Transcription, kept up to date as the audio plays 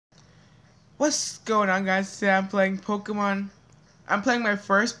What's going on, guys? Today I'm playing Pokemon. I'm playing my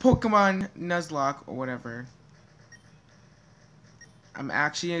first Pokemon Nuzlocke or whatever. I'm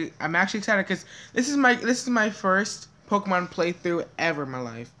actually excited because this is my first Pokemon playthrough ever in my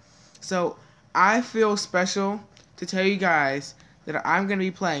life. So I feel special to tell you guys that I'm gonna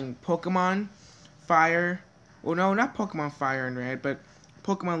be playing Pokemon Fire. Well, no, not Pokemon Fire and Red, but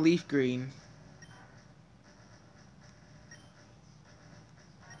Pokemon Leaf Green.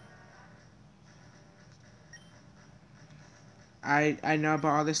 I know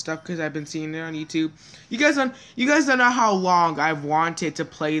about all this stuff because I've been seeing it on YouTube. You guys don't know how long I've wanted to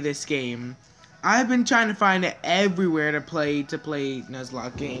play this game. I've been trying to find it everywhere to play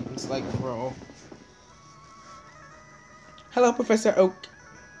Nuzlocke games, like bro. Hello, Professor Oak.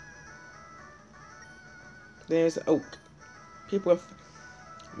 There's Oak. People with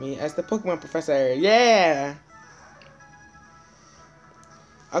me as the Pokemon Professor. Yeah.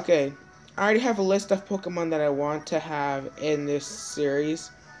 Okay, I already have a list of Pokemon that I want to have in this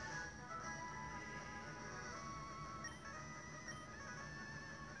series.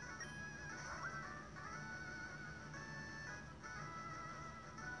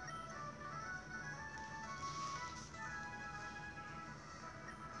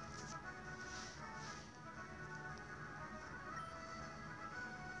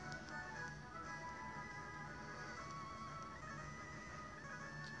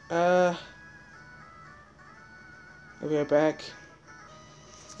 Uh, I'll be right back.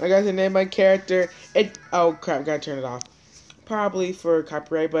 I got to name my character. Oh crap, gotta turn it off. Probably for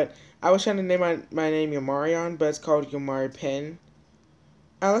copyright, but I was trying to name my name Yomarion, but it's called Yomari Pen.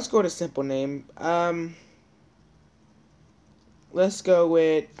 Let's go with a simple name. Let's go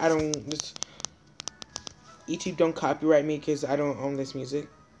with YouTube don't copyright me because I don't own this music.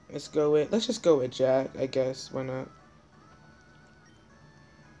 Let's just go with Jack, I guess. Why not?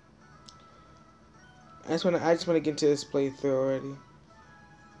 I just wanna get into this playthrough already.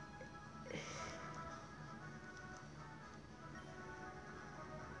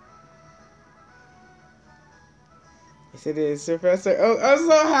 Yes, it is, Professor. Oh, I'm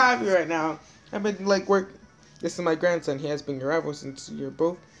so happy right now. I've been This is my grandson. He has been your rival since you're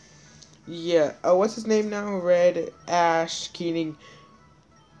both. Yeah. Oh, what's his name now? Red, Ash, Keening.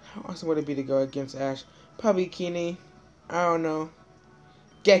 How awesome would it be to go against Ash? Probably Keeney. I don't know.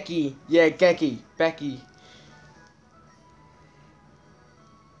 Geki. Yeah, Geki. Becky.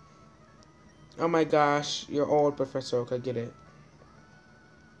 Oh my gosh. You're old, Professor Oak. I get it.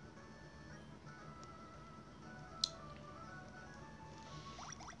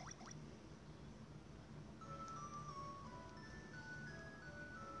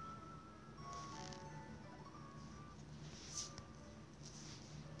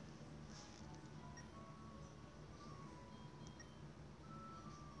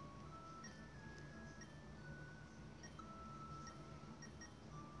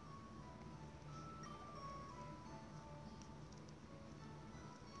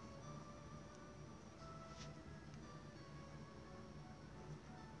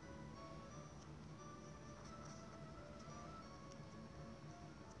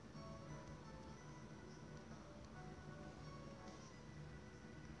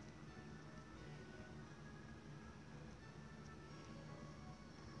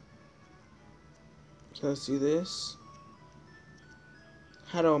 So let's do this.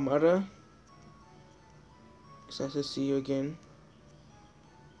 Hello, Mother. It's nice to see you again.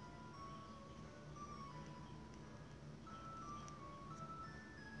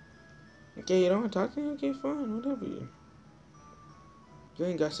 Okay, you don't want to talk to me? Okay, fine, whatever you. You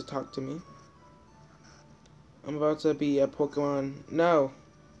ain't got to talk to me. I'm about to be a Pokemon. No.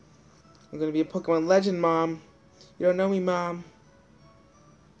 I'm gonna be a Pokemon legend, Mom. You don't know me, Mom.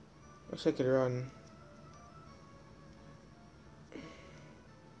 Wish I could run.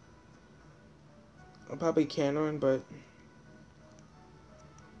 I probably can run, but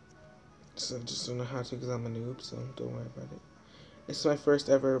so I just don't know how to because I'm a noob, so don't worry about it. This is my first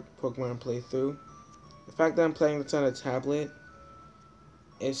ever Pokemon playthrough. The fact that I'm playing this on a tablet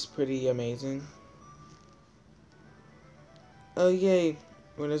is pretty amazing. Oh, yay.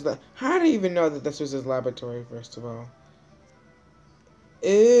 When is that? How did I even know that this was his laboratory, first of all?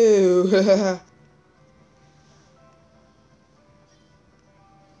 Ew.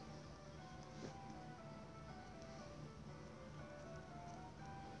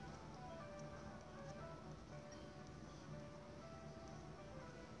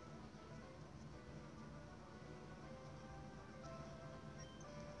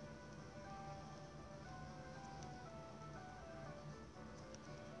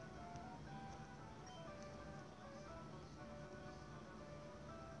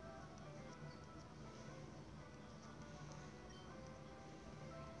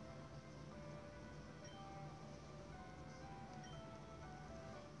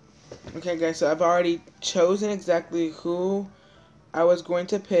 Okay, guys, so I've already chosen exactly who I was going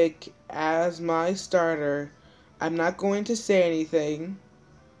to pick as my starter. I'm not going to say anything,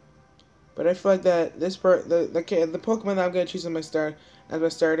 but I feel like that the Pokemon that I'm gonna choose as my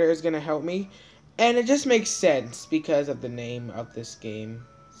starter is gonna help me, and it just makes sense because of the name of this game.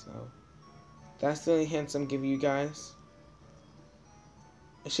 So that's the only hints I'm giving you guys.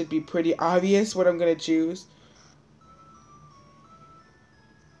 It should be pretty obvious what I'm gonna choose.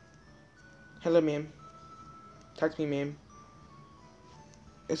 Hello, ma'am. Talk to me, ma'am.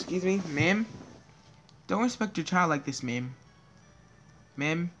 Excuse me, ma'am? Don't respect your child like this, ma'am.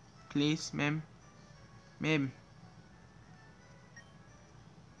 Ma'am, please, ma'am. Ma'am.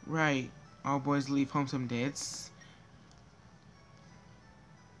 Right. All boys leave home someday. It's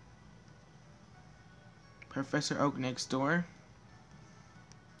Professor Oak next door.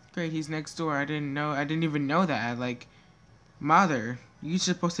 Great, he's next door. I didn't even know that. Like, mother, you're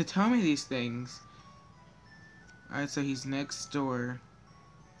supposed to tell me these things. Alright, so he's next door.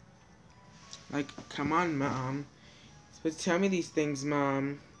 Like, come on, Mom. You're supposed to tell me these things,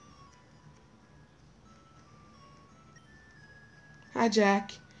 Mom. Hi,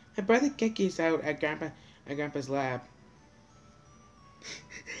 Jack. My brother Geki's out at Grandpa's lab.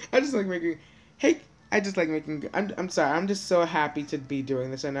 I just like making. Hey, I just like making. I'm sorry. I'm just so happy to be doing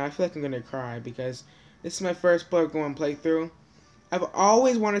this right now. I feel like I'm gonna cry because this is my first Pokemon playthrough. I've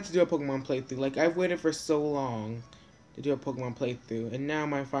always wanted to do a Pokemon playthrough. Like, I've waited for so long to do a Pokemon playthrough, and now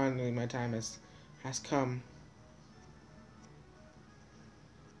finally my time has come.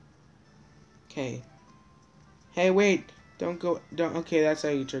 Okay. Hey, wait! Don't go. Don't. Okay, that's how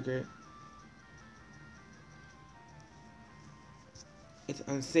you trigger it. It's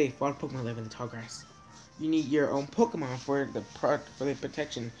unsafe. Wild Pokemon live in the tall grass. You need your own Pokemon for the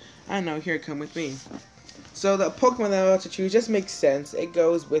protection. I know. Here, come with me. So the Pokemon that I'm about to choose just makes sense. It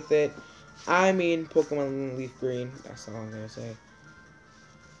goes with it. I mean, Pokemon Leaf Green. That's all I'm gonna say.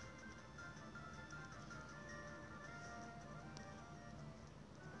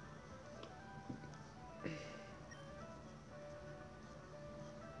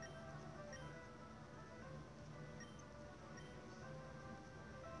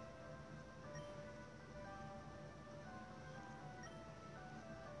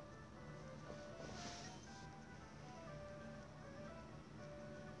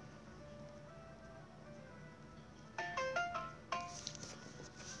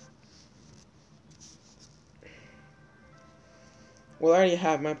 Well, I already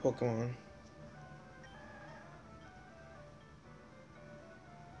have my Pokemon.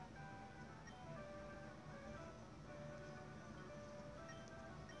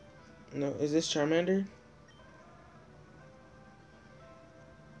 No, is this Charmander?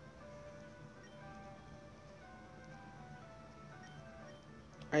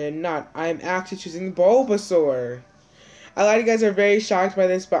 I am not. I am actually choosing Bulbasaur. A lot of you guys are very shocked by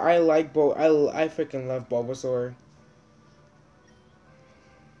this, but I like I freaking love Bulbasaur.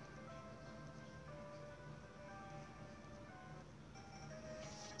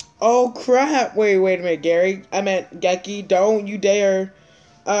 Oh crap! Wait a minute, Gary. I meant Geki. Don't you dare.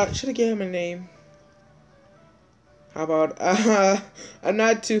 Should have given him a name. How about I'm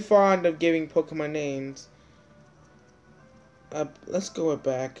not too fond of giving Pokemon names. Let's go with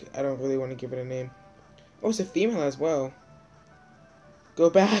back. I don't really want to give it a name. Oh, it's a female as well.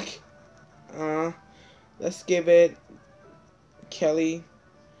 Go back. Let's give it Kelly.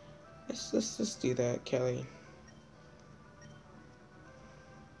 Let's do that, Kelly.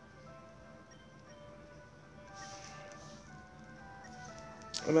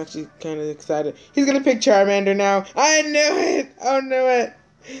 I'm actually kind of excited. He's gonna pick Charmander now. I knew it! I knew it!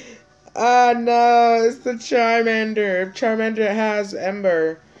 Oh no, it's the Charmander. If Charmander has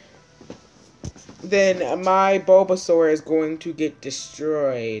Ember, then my Bulbasaur is going to get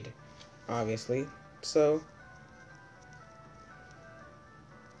destroyed. Obviously. So.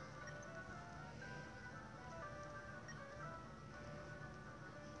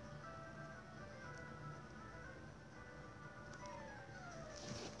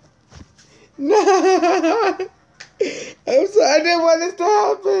 No! I'm sorry, I didn't want this to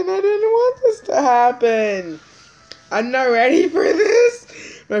happen. I didn't want this to happen. I'm not ready for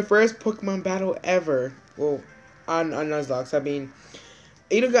this. My first Pokemon battle ever. Well, on Nuzlocke. I mean,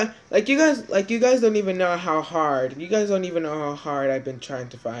 you guys don't even know how hard. You guys don't even know how hard I've been trying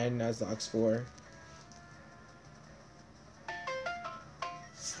to find Nuzlocke for.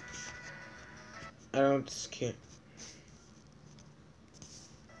 I don't care.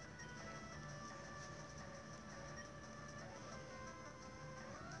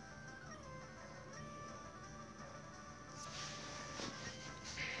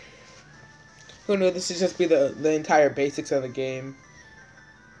 Who knew this would just be the entire basics of the game?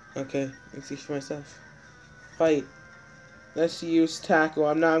 Okay, let's see for myself. Fight. Let's use tackle.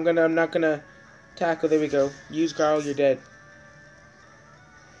 I'm not gonna tackle. There we go. Use Garl, you're dead.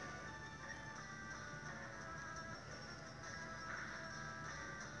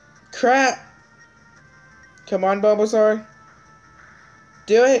 Crap! Come on, Bulbasaur.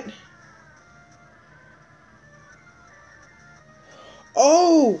 Do it!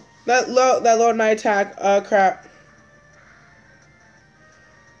 Oh! That lowered my attack. Crap.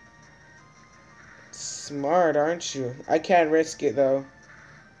 Smart, aren't you? I can't risk it, though.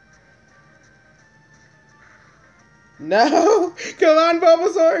 No! Come on,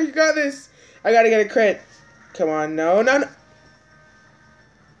 Bulbasaur! You got this! I gotta get a crit. Come on, no.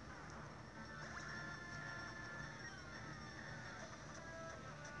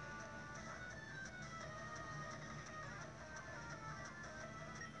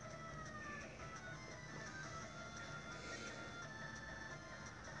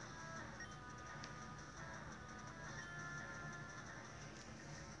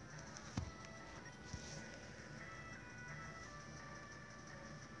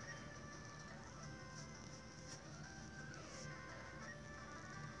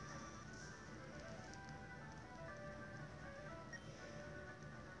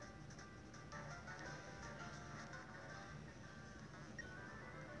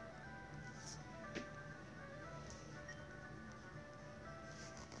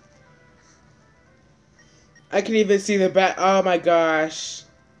 I can even see the back. Oh my gosh.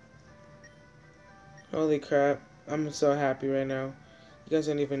 Holy crap. I'm so happy right now. You guys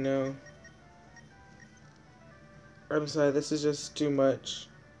don't even know. I'm sorry, this is just too much.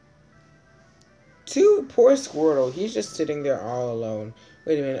 Poor Squirtle. He's just sitting there all alone.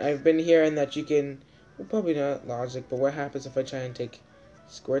 Wait a minute. I've been hearing that you can... Well, probably not logic, but what happens if I try and take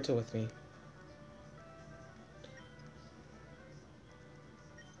Squirtle with me?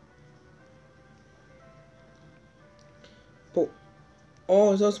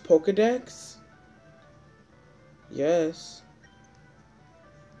 Oh, is those Pokedex? Yes.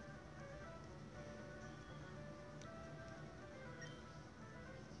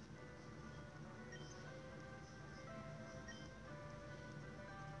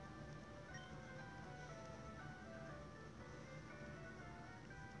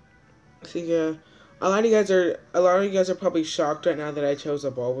 See, yeah, a lot of you guys are probably shocked right now that I chose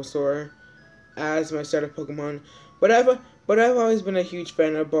a Bulbasaur as my starter Pokemon. But I've always been a huge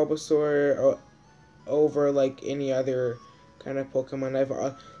fan of Bulbasaur over like any other kind of Pokemon.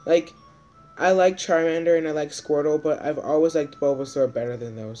 I like Charmander and I like Squirtle, but I've always liked Bulbasaur better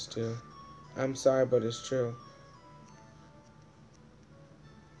than those two. I'm sorry, but it's true.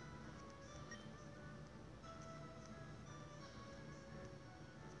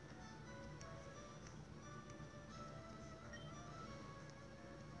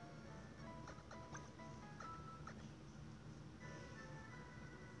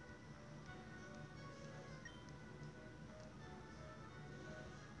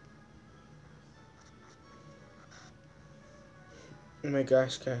 Oh my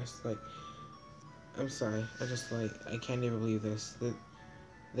gosh, guys, like, I'm sorry. I can't even believe this.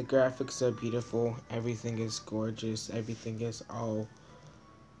 The graphics are beautiful. Everything is gorgeous. Everything is all...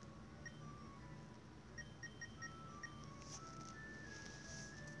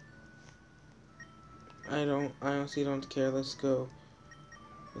 I honestly don't care. Let's go.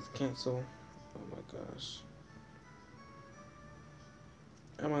 Let's cancel. Oh my gosh.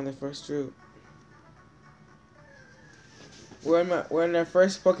 I'm on the first route. We're in our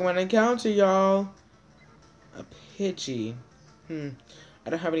first Pokemon encounter, y'all. A Pidgey. I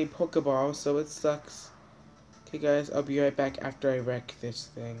don't have any Pokeballs, so it sucks. Okay, guys, I'll be right back after I wreck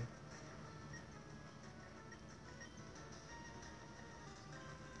this thing.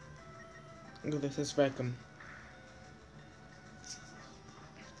 Look at this, let's wreck him.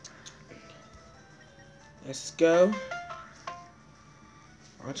 Let's go.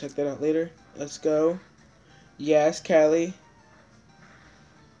 I'll check that out later. Let's go. Yes, Kelly.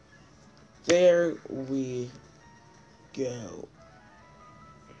 There we go.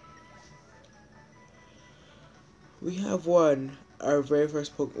 We have won our very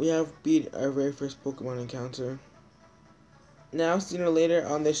first we have beat our very first Pokemon encounter. Now, sooner or later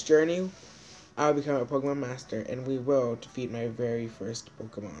on this journey, I'll become a Pokemon Master, and we will defeat my very first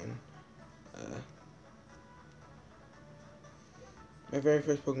Pokemon. My very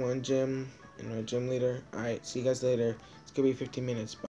first Pokemon gym, and my gym leader. Alright, see you guys later. It's gonna be 15 minutes. Bye.